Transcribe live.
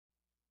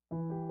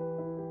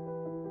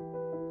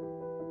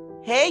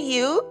Hey,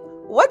 you,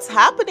 what's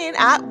happening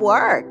at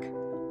work?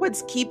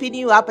 What's keeping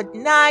you up at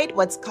night?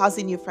 What's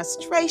causing you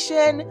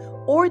frustration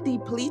or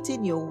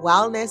depleting your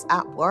wellness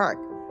at work?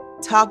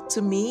 Talk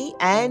to me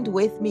and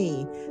with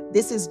me.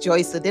 This is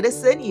Joyce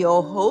Odidison,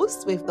 your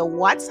host with the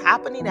What's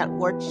Happening at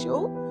Work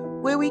show,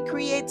 where we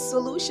create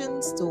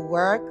solutions to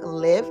work,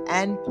 live,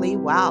 and play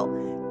well.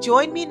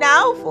 Join me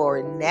now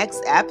for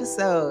next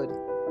episode.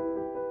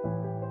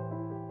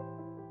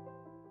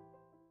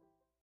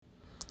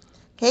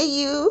 Hey,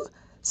 you.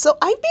 So,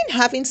 I've been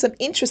having some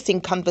interesting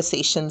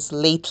conversations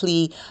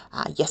lately.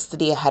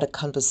 Yesterday, I had a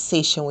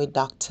conversation with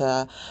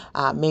Dr.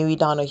 Mary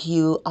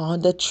Donahue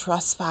on the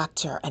trust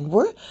factor, and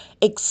we're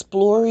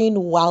exploring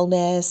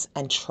wellness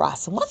and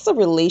trust. And what's the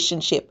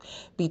relationship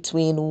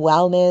between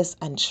wellness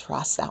and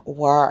trust at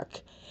work?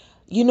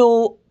 You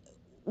know,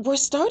 we're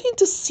starting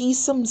to see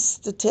some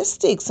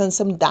statistics and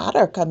some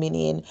data coming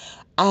in,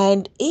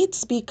 and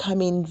it's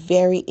becoming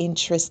very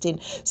interesting.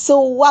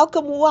 So,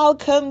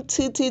 welcome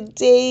to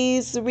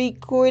today's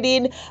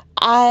recording.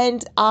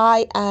 And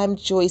I am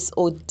Joyce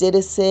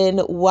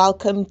Odidison.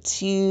 Welcome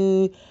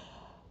to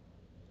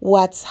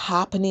What's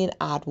Happening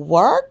at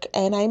Work.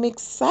 And I'm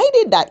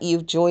excited that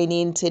you've joined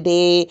in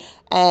today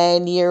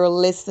and you're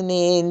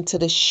listening to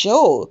the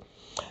show.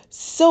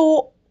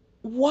 So,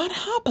 what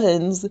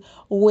happens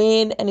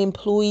when an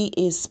employee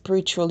is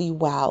spiritually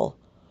well?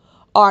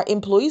 Are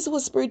employees who are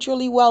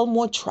spiritually well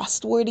more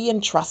trustworthy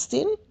and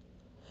trusting?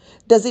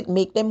 Does it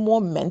make them more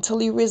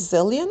mentally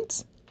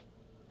resilient?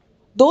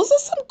 Those are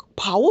some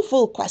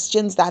powerful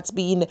questions that's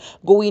been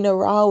going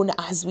around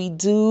as we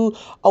do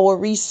our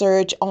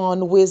research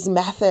on WIS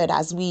method,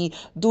 as we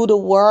do the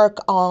work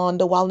on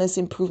the wellness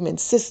improvement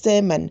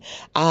system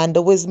and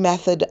the WIS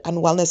method and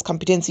wellness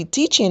competency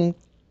teaching.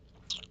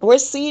 We're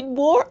seeing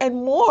more and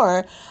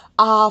more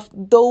of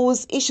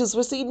those issues.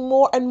 We're seeing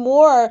more and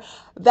more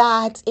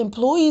that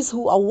employees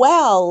who are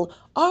well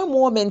are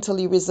more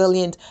mentally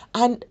resilient.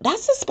 And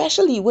that's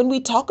especially when we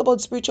talk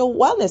about spiritual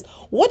wellness.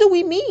 What do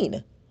we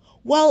mean?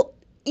 Well,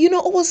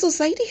 our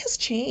society has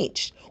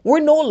changed. We're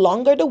no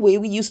longer the way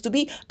we used to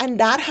be, and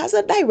that has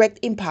a direct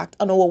impact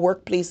on our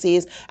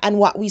workplaces and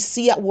what we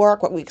see at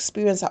work, what we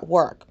experience at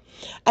work.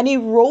 An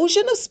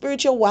erosion of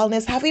spiritual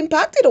wellness have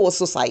impacted our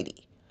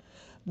society,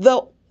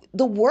 the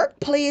the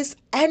workplace,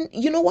 and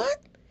you know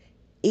what,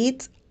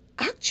 it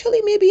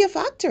actually may be a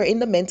factor in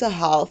the mental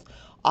health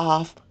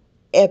of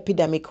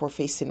epidemic we're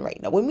facing right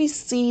now. When we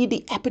see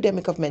the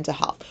epidemic of mental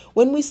health,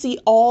 when we see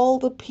all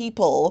the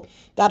people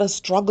that are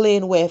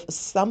struggling with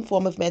some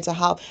form of mental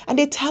health, and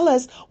they tell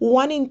us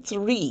 1 in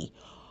 3,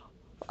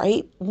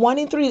 right? 1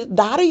 in 3.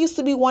 Data used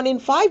to be 1 in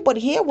 5, but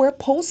here we're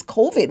post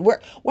COVID.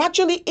 We're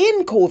actually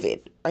in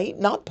COVID, right?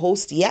 Not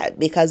post yet,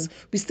 because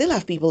we still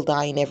have people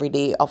dying every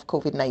day of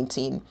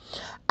COVID-19.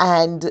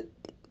 And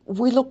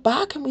we look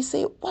back and we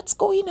say, what's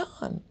going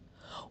on?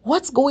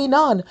 What's going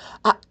on?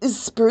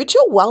 Is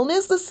spiritual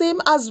wellness the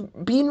same as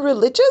being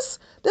religious?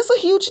 There's a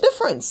huge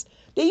difference.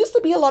 There used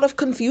to be a lot of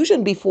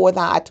confusion before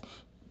that.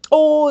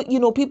 Oh,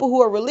 people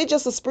who are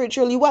religious are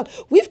spiritually well.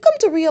 We've come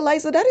to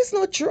realize that that is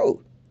not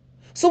true.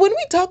 So when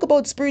we talk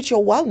about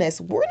spiritual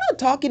wellness, we're not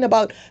talking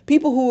about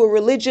people who are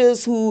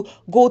religious, who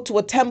go to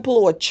a temple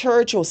or a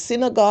church or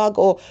synagogue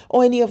or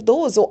any of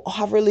those, or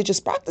have religious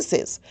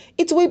practices.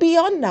 It's way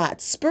beyond that.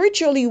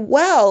 Spiritually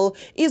well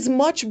is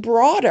much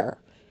broader.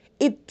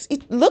 It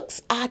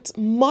looks at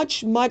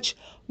much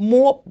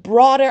more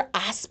broader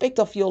aspect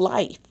of your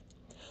life.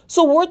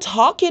 So we're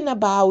talking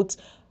about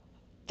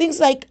things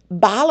like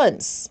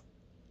balance,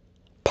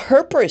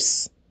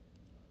 purpose,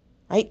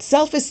 right?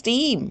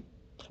 Self-esteem,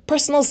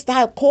 personal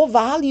style, core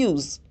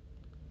values,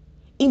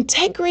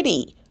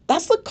 integrity.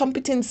 That's the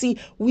competency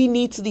we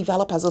need to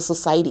develop as a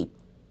society.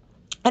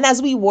 And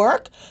as we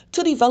work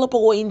to develop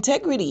our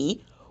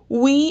integrity,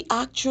 we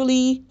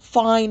actually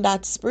find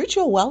that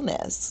spiritual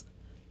wellness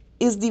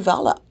is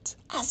developed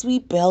as we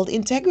build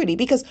integrity.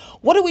 Because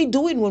what are we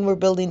doing when we're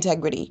building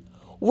integrity?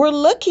 We're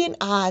looking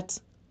at,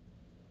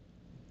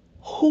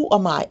 who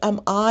am I? Am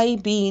I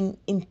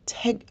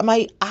am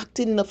I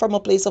acting from a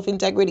place of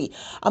integrity?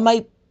 Am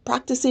I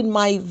practicing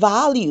my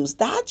values?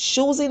 That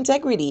shows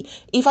integrity.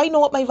 If I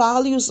know what my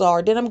values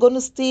are, then I'm going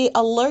to stay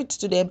alert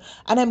to them,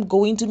 and I'm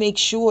going to make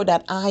sure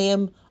that I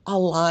am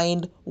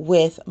aligned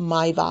with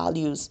my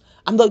values.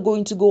 I'm not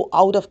going to go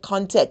out of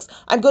context.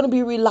 I'm going to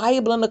be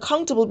reliable and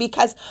accountable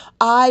because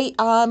I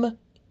am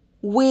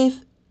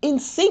in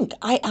sync.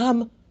 I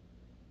am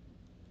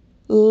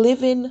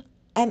living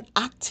and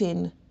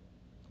acting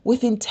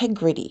with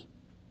integrity,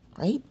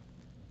 right?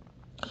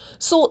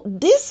 So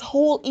this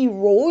whole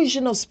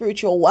erosion of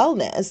spiritual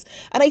wellness,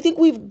 and I think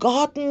we've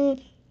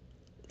gotten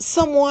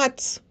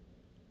somewhat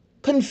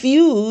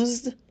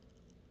confused,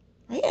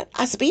 right,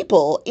 as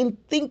people, in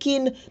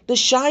thinking the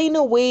shying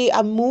away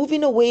and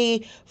moving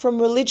away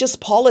from religious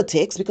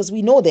politics, because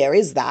we know there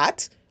is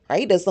that,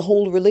 right? There's the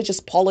whole religious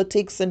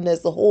politics, and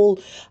there's the whole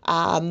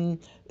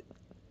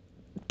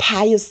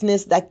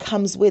piousness that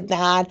comes with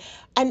that,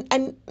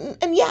 and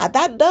yeah,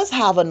 that does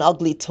have an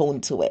ugly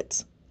tone to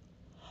it.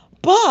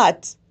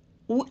 But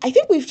I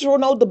think we've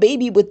thrown out the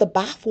baby with the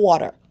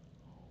bathwater.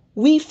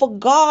 We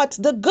forgot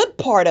the good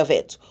part of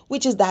it,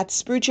 which is that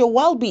spiritual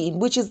well being,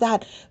 which is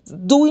that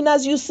doing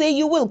as you say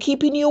you will,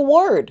 keeping your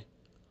word,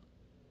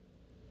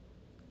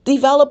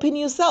 developing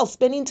yourself,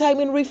 spending time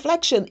in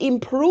reflection,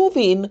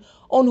 improving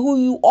on who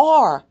you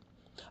are.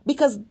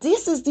 Because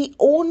this is the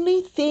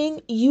only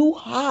thing you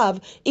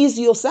have is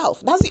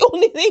yourself. That's the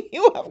only thing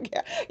you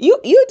have. You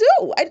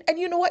do. And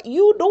you know what?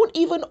 You don't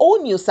even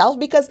own yourself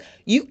because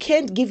you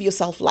can't give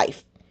yourself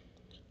life.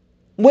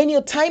 When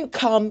your time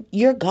comes,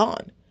 you're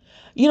gone.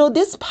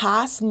 This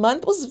past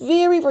month was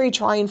very, very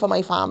trying for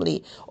my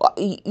family.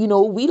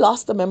 We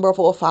lost a member of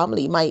our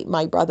family,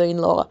 my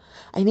brother-in-law,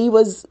 and he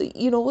was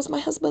my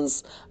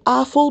husband's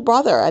full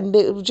brother,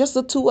 and just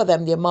the two of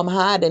them, their mom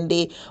had, and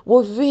they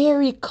were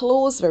very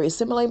close, very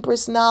similar in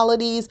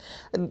personalities,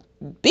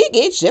 big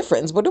age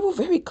difference, but they were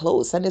very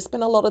close, and they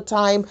spent a lot of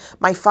time.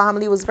 My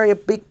family was very a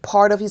big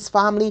part of his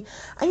family,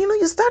 and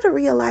you start to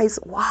realize,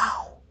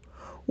 wow,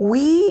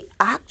 we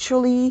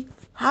actually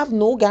have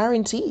no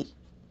guarantee.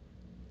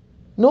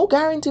 No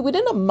guarantee.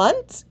 Within a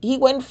month, he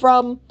went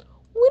from,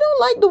 we don't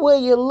like the way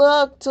you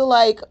look, to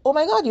like, oh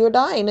my God, you're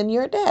dying and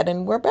you're dead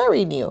and we're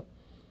burying you.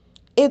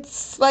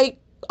 It's like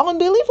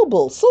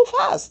unbelievable. So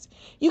fast.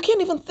 You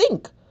can't even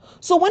think.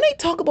 So when I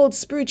talk about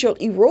spiritual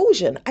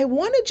erosion, I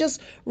want to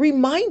just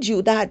remind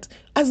you that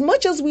as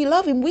much as we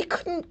love him, we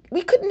couldn't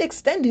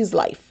extend his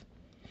life.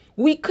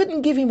 We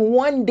couldn't give him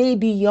one day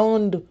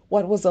beyond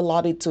what was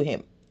allotted to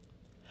him.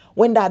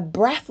 When that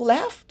breath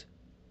left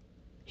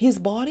his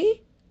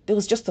body, there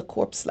was just a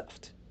corpse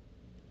left.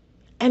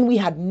 And we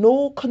had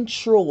no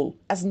control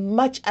as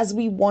much as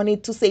we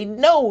wanted to say,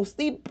 no,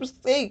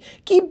 stay,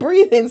 keep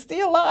breathing,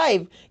 stay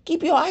alive,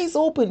 keep your eyes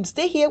open,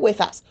 stay here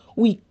with us.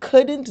 We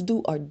couldn't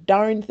do a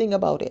darn thing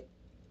about it.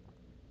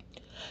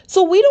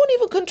 So we don't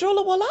even control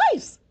our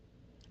lives.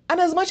 And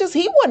as much as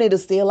he wanted to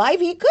stay alive,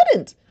 he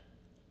couldn't.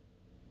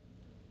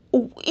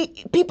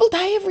 People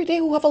die every day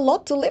who have a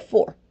lot to live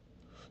for.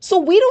 So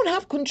we don't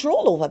have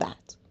control over that.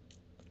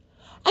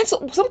 And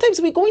so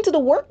sometimes we go into the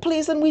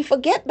workplace and we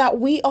forget that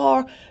we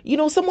are,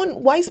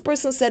 someone wise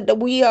person said that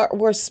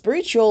we're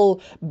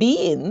spiritual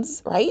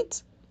beings,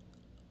 right?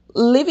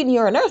 Living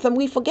here on earth, and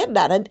we forget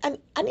that. And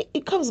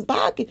it comes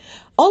back.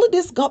 All of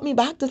this got me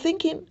back to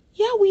thinking,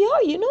 yeah, we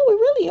are, we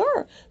really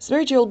are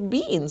spiritual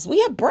beings. We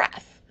have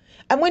breath.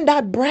 And when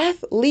that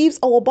breath leaves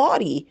our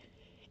body,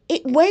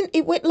 it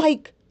went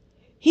like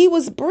he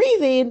was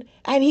breathing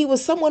and he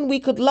was someone we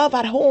could love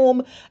at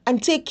home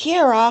and take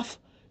care of,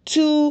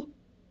 to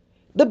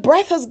the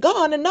breath has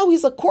gone and now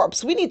he's a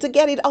corpse. We need to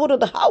get it out of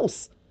the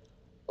house.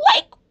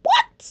 Like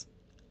what?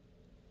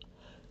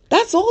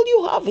 That's all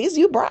you have is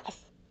your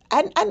breath.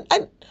 And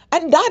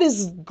that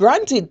is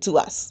granted to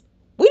us.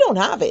 We don't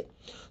have it.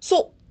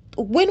 So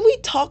when we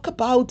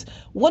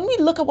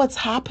look at what's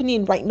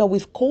happening right now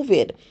with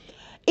COVID,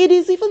 it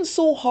is even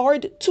so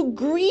hard to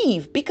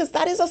grieve, because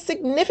that is a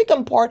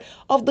significant part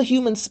of the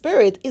human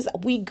spirit, is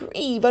that we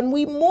grieve and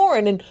we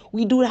mourn, and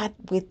we do that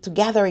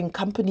together in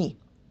company.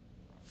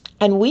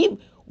 And we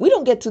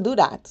don't get to do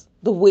that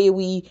the way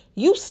we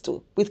used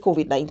to with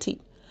COVID-19.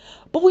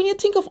 But when you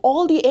think of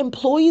all the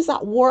employees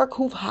at work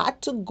who've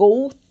had to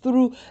go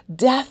through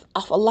death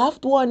of a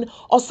loved one,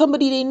 or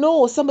somebody they know,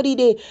 or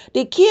somebody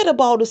they cared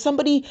about, or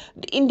somebody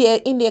in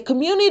their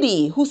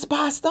community who's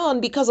passed on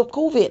because of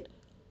COVID,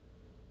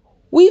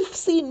 we've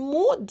seen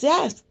more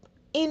death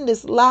in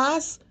this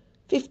last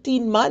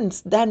 15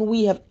 months than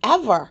we have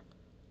ever.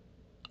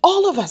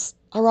 All of us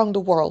around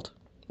the world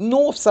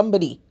know of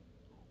somebody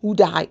who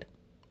died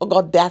or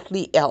got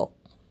deathly ill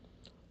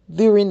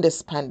during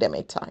this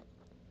pandemic time.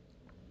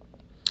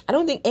 I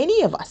don't think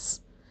any of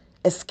us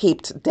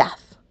escaped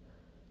death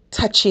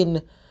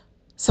touching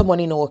someone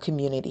in our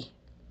community.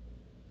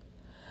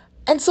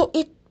 And so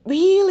it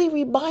really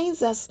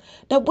reminds us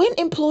that when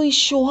employees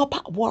show up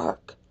at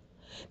work,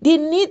 there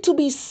need to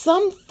be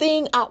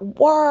something at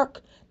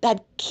work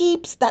that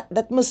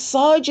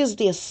massages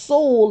their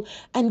soul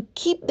and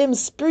keep them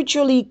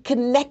spiritually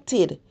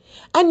connected.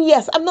 And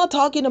yes, I'm not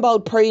talking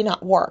about praying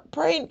at work.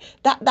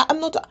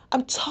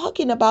 I'm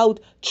talking about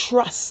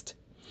trust.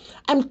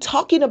 I'm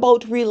talking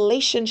about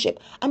relationship.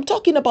 I'm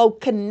talking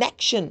about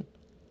connection.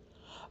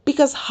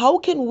 Because how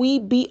can we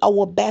be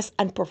our best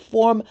and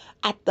perform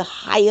at the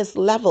highest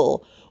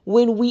level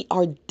when we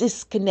are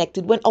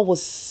disconnected, when our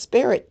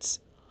spirits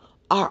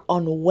are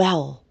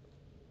unwell?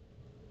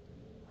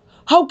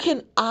 How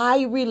can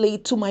I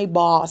relate to my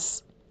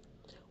boss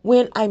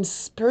when I'm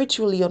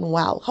spiritually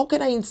unwell? How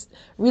can I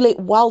relate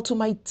well to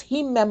my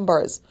team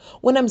members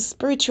when I'm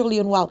spiritually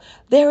unwell?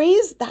 There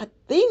is that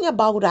thing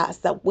about us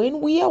that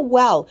when we are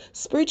well,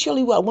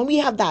 spiritually well, when we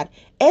have that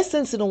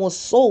essence in our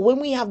soul, when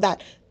we have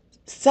that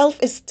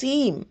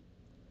self-esteem,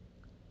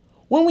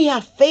 when we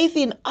have faith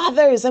in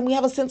others and we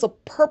have a sense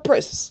of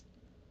purpose,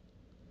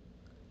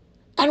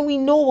 and we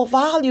know our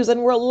values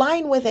and we're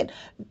aligned with it,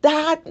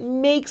 that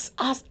makes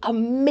us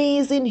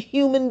amazing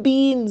human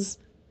beings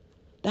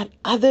that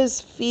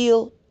others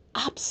feel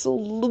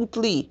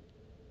absolutely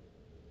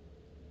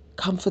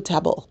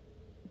comfortable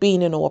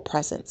being in our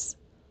presence.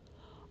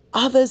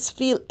 others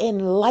feel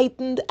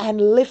enlightened and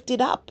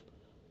lifted up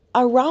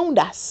around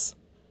us.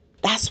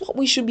 That's what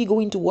we should be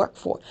going to work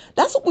for.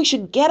 That's what we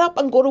should get up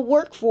and go to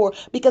work for,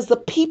 because the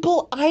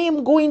people I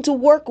am going to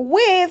work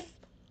with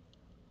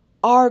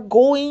are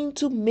going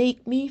to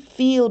make me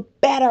feel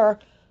better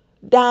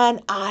than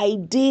I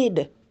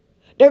did.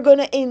 They're going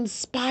to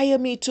inspire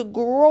me to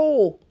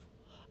grow.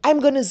 I'm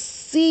going to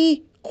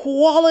see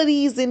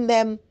qualities in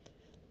them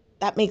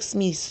that makes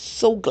me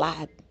so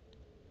glad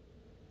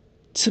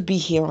to be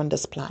here on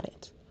this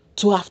planet,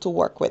 to have to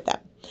work with them.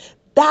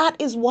 That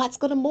is what's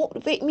going to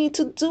motivate me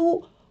to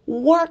do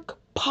work,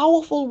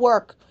 powerful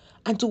work,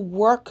 and to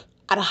work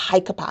at a high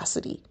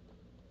capacity.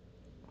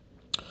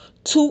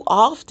 Too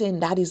often,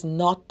 that is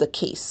not the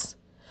case.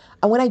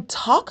 And when I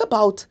talk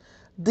about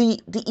the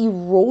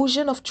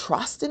erosion of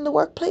trust in the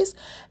workplace,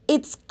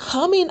 it's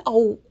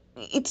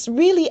it's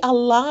really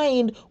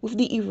aligned with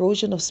the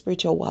erosion of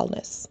spiritual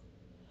wellness.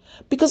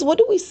 Because what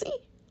do we see?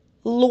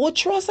 Low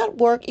trust at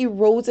work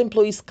erodes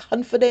employees'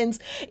 confidence.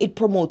 It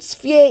promotes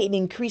fear. It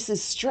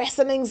increases stress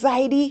and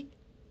anxiety.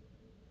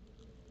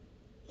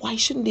 Why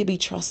shouldn't there be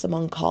trust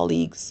among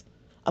colleagues,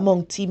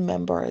 among team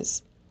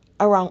members,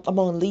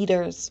 among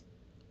leaders?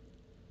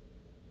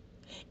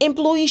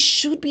 Employees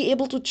should be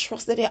able to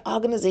trust that their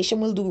organization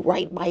will do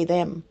right by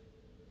them.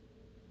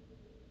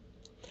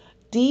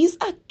 These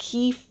are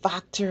key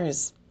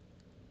factors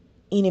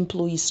in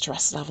employee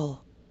stress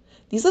level.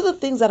 These are the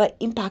things that are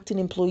impacting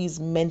employees'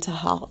 mental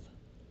health.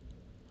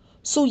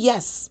 So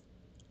yes,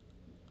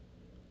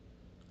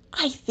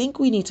 I think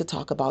we need to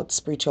talk about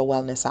spiritual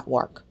wellness at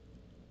work.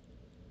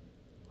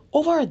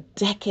 Over a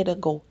decade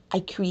ago,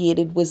 I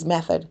created Wiz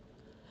Method.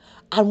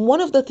 And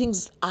one of the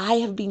things I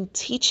have been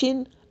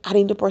teaching at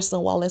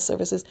Interpersonal Wellness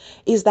Services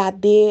is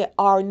that there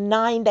are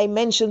 9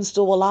 dimensions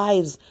to our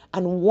lives.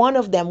 And one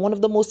of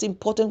the most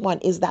important one,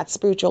 is that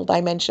spiritual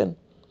dimension.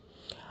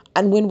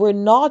 And when we're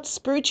not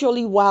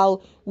spiritually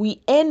well, we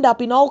end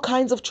up in all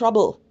kinds of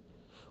trouble.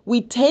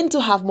 We tend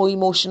to have more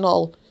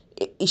emotional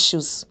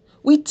issues.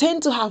 We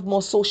tend to have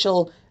more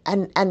social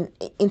and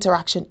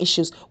interaction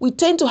issues. We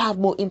tend to have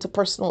more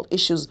interpersonal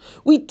issues.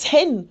 We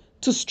tend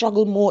to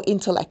struggle more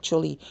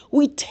intellectually.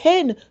 We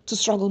tend to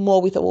struggle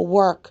more with our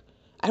work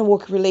and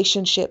work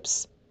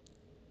relationships.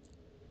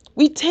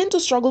 We tend to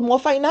struggle more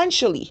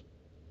financially.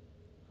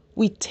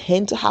 We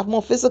tend to have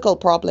more physical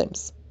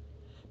problems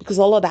because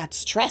all of that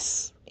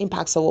stress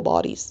impacts our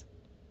bodies.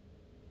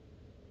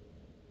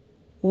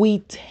 We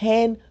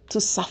tend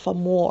to suffer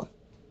more.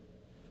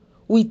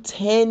 We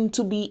tend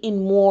to be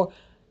in more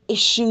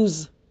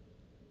issues,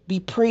 be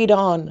preyed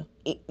on,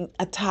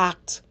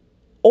 attacked,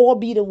 or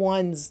be the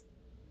ones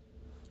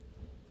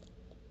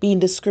being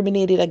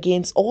discriminated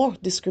against or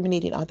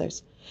discriminating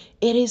others.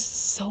 It is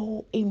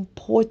so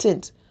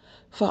important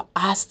for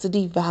us to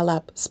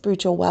develop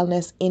spiritual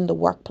wellness in the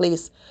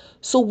workplace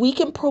so we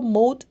can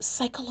promote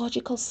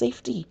psychological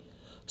safety.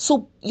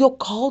 So your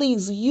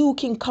colleagues, you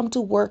can come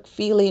to work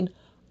feeling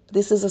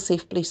this is a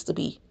safe place to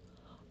be.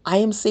 I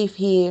am safe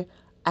here,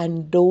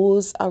 and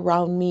those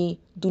around me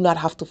do not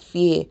have to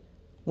fear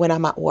when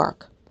I'm at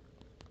work.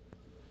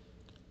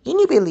 Can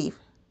you believe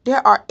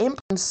there are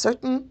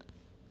certain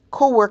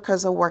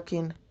co-workers are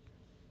working,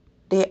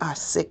 they are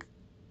sick,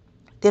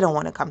 they don't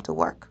want to come to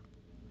work.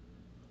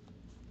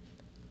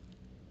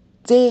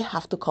 They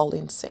have to call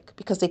in sick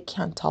because they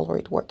can't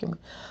tolerate working.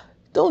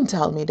 Don't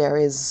tell me there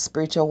is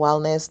spiritual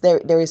wellness.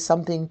 There is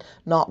something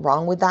not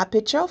wrong with that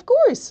picture. Of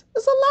course,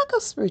 there's a lack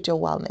of spiritual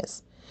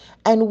wellness.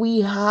 And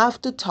we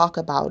have to talk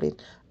about it.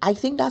 I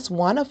think that's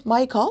one of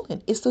my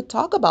calling, is to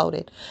talk about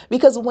it.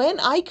 Because when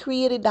I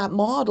created that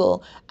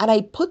model and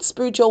I put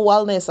spiritual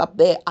wellness up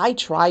there, I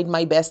tried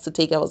my best to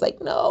take it. I was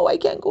like, no, I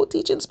can't go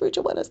teaching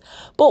spiritual wellness.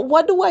 But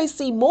what do I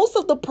see? Most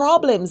of the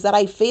problems that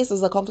I face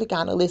as a conflict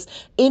analyst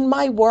in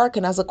my work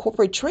and as a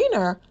corporate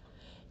trainer,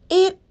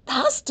 it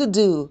has to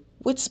do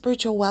with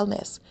spiritual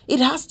wellness. It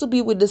has to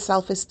be with the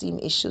self-esteem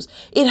issues.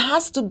 It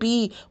has to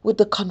be with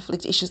the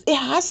conflict issues. It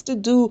has to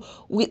do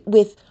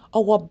with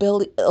our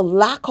ability, a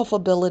lack of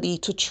ability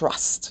to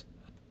trust.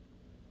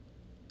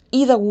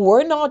 Either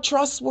we're not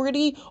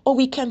trustworthy or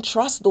we can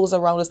trust those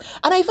around us.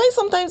 And I find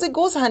sometimes it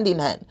goes hand in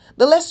hand.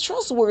 The less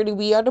trustworthy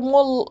we are, the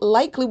more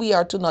likely we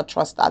are to not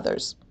trust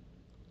others.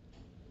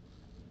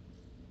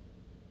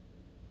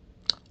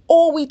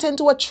 Or we tend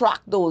to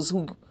attract those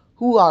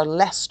who are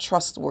less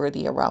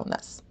trustworthy around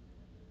us.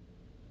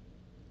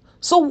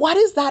 So what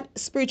is that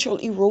spiritual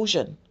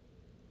erosion?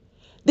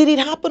 Did it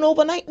happen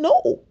overnight?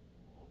 No.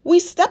 We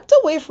stepped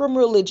away from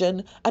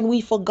religion and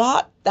we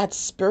forgot that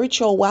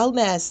spiritual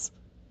wellness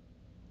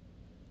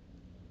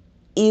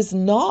is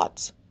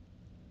not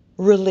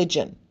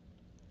religion.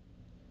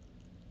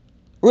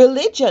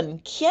 Religion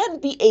can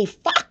be a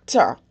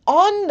factor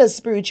on the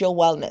spiritual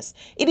wellness.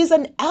 It is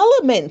an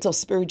element of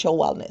spiritual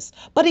wellness,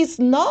 but it's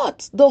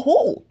not the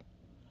whole.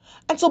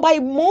 And so by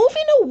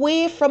moving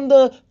away from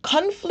the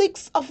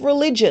conflicts of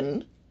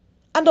religion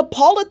and the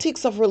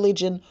politics of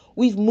religion,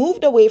 we've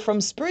moved away from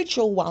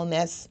spiritual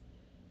wellness.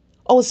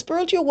 Our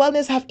spiritual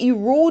wellness have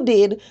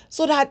eroded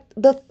so that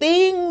the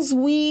things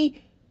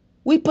we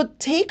we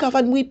partake of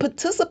and we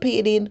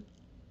participate in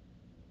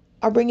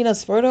are bringing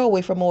us further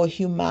away from our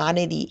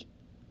humanity.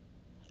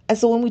 And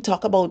so when we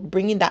talk about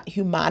bringing that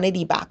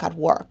humanity back at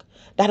work,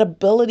 that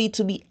ability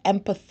to be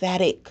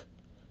empathetic,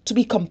 to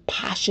be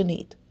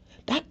compassionate,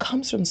 that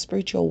comes from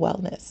spiritual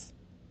wellness.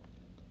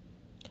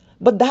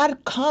 But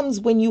that comes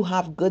when you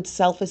have good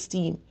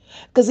self-esteem.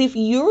 Because if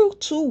you're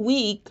too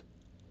weak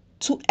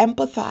to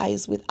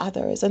empathize with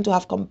others and to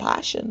have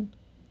compassion,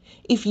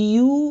 if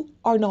you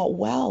are not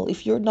well,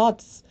 if you're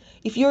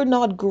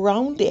not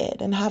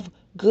grounded and have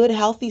good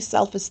healthy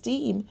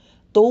self-esteem,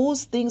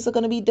 those things are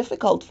going to be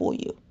difficult for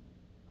you.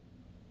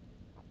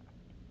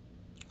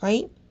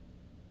 Right?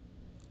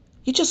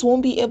 You just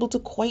won't be able to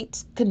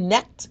quite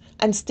connect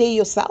and stay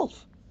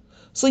yourself.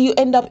 So you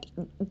end up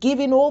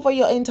giving over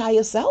your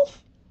entire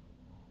self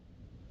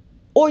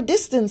or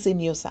distancing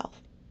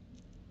yourself.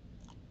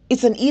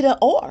 It's an either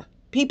or.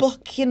 People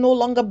can no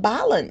longer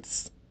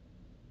balance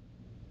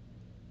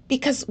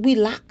because we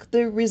lack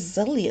the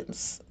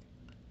resilience.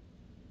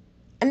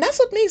 And that's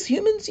what makes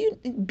humans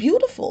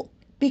beautiful,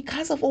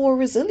 because of our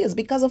resilience,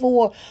 because of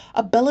our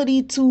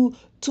ability to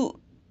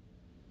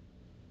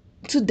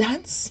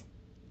dance,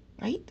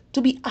 right?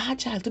 To be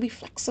agile, to be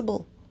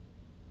flexible.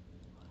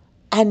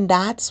 And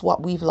that's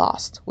what we've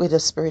lost with the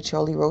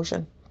spiritual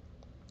erosion.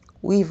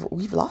 We've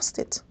lost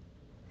it.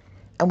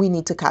 And we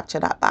need to capture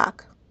that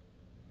back.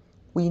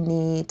 We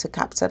need to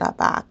capture that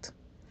back.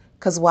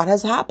 Because what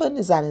has happened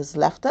is that it's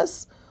left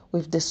us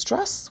with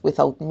distrust,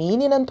 without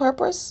meaning and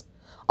purpose,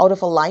 out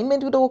of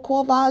alignment with our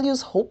core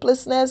values,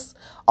 hopelessness,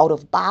 out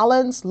of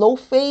balance, low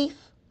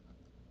faith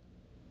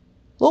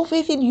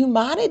in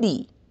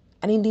humanity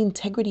and in the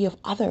integrity of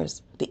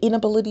others, the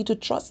inability to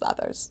trust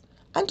others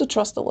and to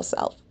trust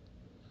ourselves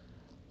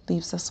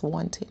leaves us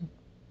wanting.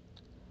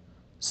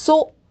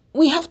 So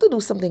we have to do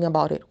something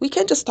about it. We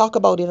can't just talk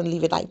about it and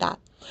leave it like that.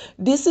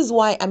 This is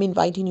why I'm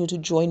inviting you to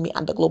join me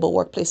at the Global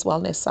Workplace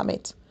Wellness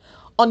Summit.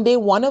 On day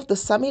one of the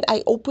summit,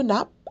 I opened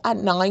up at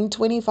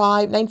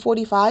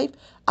 9:45.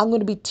 I'm going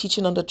to be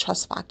teaching on the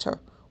trust factor.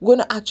 We're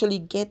going to actually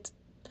get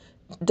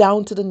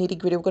down to the nitty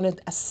gritty. We're going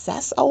to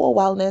assess our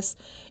wellness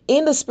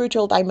in the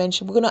spiritual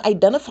dimension. We're going to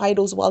identify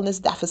those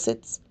wellness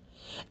deficits.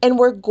 And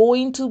we're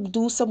going to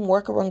do some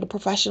work around the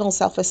professional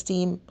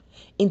self-esteem,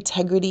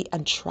 integrity,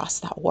 and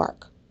trust at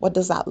work. What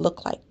does that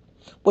look like?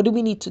 What do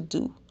we need to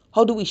do?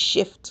 How do we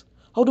shift?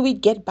 How do we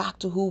get back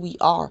to who we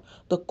are,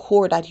 the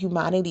core, that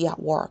humanity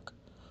at work,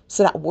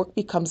 so that work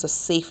becomes a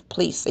safe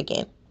place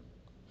again?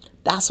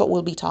 That's what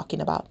we'll be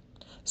talking about.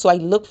 So I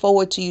look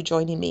forward to you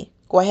joining me.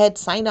 Go ahead,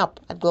 sign up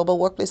at Global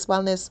Workplace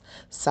Wellness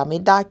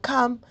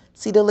Summit.com.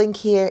 See the link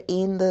here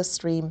in the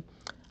stream.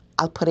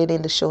 I'll put it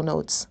in the show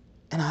notes,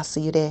 and I'll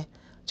see you there.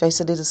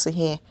 Joyce Edison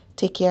here.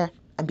 Take care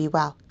and be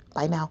well.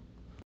 Bye now.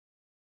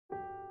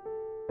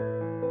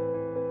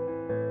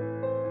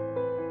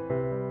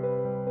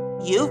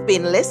 You've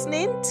been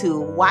listening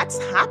to What's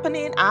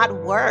Happening at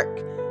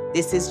Work.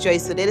 This is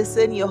Joyce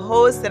Edison, your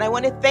host, and I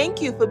want to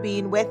thank you for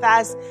being with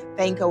us.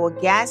 Thank our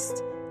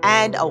guests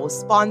and our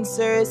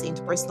sponsors,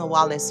 Interpersonal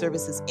Wellness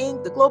Services,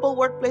 Inc., the Global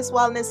Workplace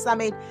Wellness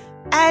Summit,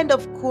 and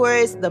of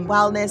course, the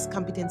Wellness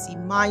Competency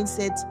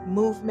Mindset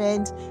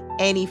Movement.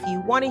 And if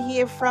you want to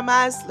hear from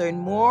us, learn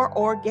more,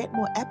 or get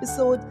more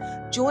episodes,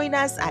 join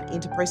us at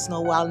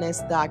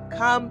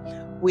interpersonalwellness.com,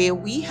 where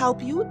we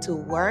help you to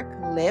work,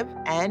 live,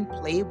 and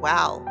play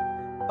well.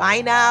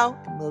 Bye now,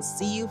 and we'll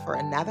see you for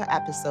another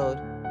episode.